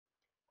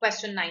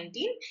Question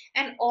 19,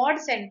 an odd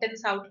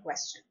sentence out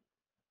question.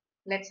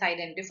 Let's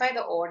identify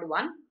the odd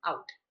one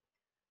out.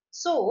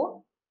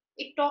 So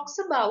it talks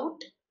about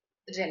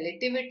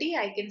relativity.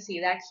 I can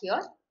see that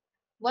here.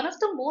 One of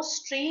the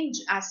most strange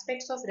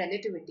aspects of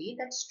relativity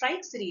that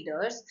strikes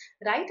readers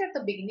right at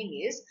the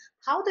beginning is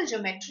how the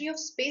geometry of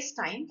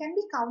space-time can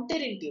be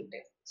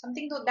counterintuitive,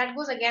 something that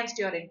goes against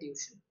your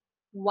intuition.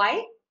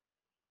 Why?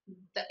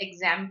 The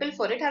example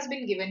for it has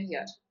been given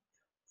here.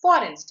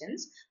 For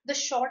instance, the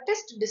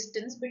shortest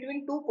distance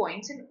between 2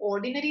 points in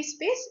ordinary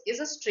space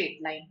is a straight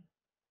line.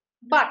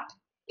 But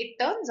it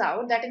turns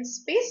out that in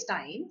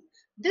space-time,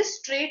 this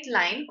straight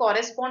line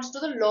corresponds to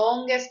the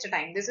longest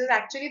time. This is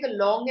actually the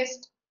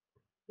longest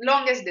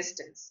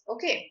distance.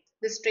 Okay,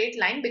 the straight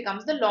line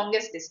becomes the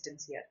longest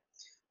distance here.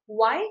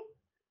 Why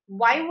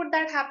would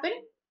that happen?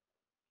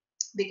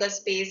 Because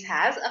space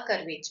has a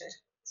curvature.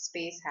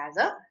 Space has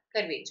a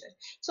curvature.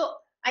 So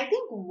I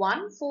think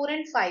 1, 4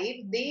 and 5,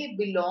 they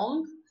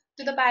belong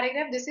to the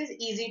paragraph. This is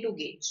easy to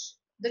gauge.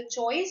 The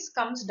choice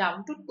comes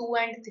down to 2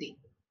 and 3,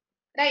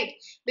 right?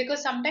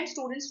 Because sometimes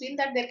students feel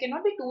that there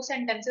cannot be two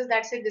sentences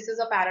that say this is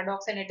a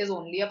paradox and it is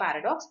only a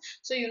paradox,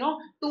 so 2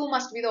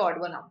 must be the odd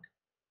one out.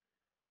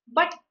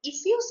 But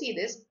if you see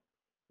this,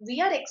 we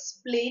are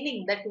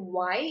explaining that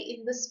why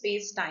in the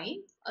space time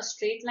a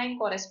straight line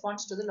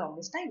corresponds to the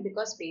longest time,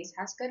 because space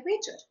has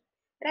curvature,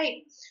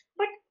 right?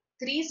 But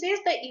 3 says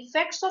the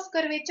effects of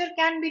curvature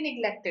can be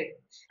neglected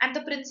and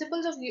the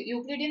principles of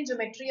Euclidean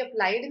geometry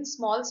applied in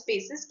small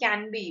spaces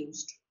can be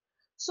used.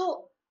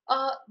 So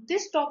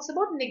this talks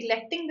about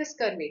neglecting this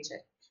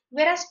curvature,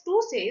 whereas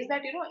 2 says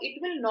that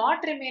it will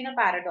not remain a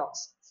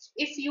paradox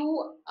if it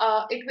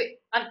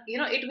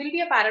will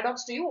be a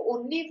paradox to you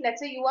only if,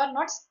 let's say, you are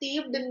not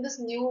steeped in this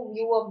new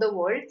view of the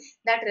world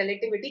that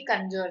relativity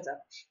conjures up.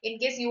 In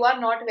case you are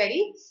not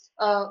very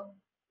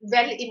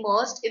well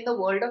immersed in the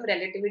world of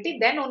relativity,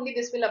 then only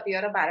this will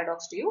appear a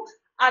paradox to you.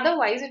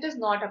 Otherwise it is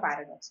not a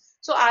paradox.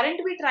 So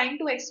aren't we trying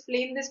to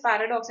explain this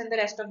paradox in the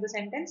rest of the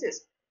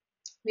sentences?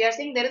 We are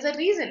saying there is a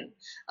reason.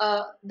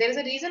 There is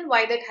a reason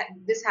why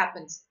this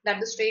happens,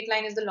 that the straight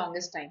line is the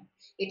longest time.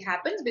 It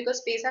happens because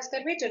space has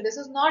curvature. This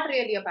is not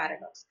really a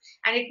paradox,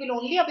 and it will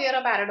only appear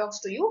a paradox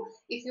to you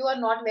if you are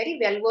not very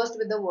well versed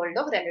with the world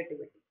of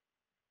relativity,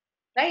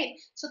 right?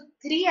 So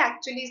 3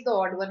 actually is the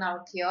odd one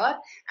out here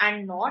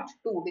and not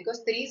 2,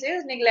 because 3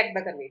 says neglect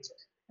the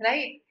curvature,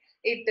 right?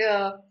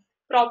 It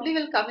probably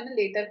will come in a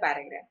later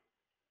paragraph,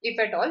 if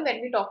at all,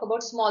 when we talk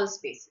about small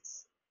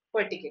spaces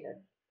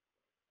particularly.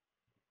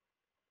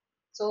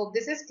 So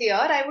this is clear.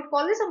 I would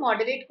call this a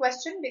moderate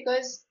question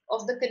because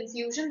of the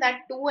confusion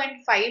that 2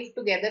 and 5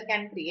 together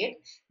can create,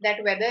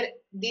 that whether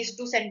these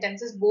two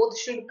sentences both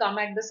should come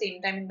at the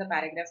same time in the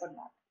paragraph or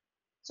not.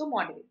 So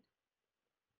moderate.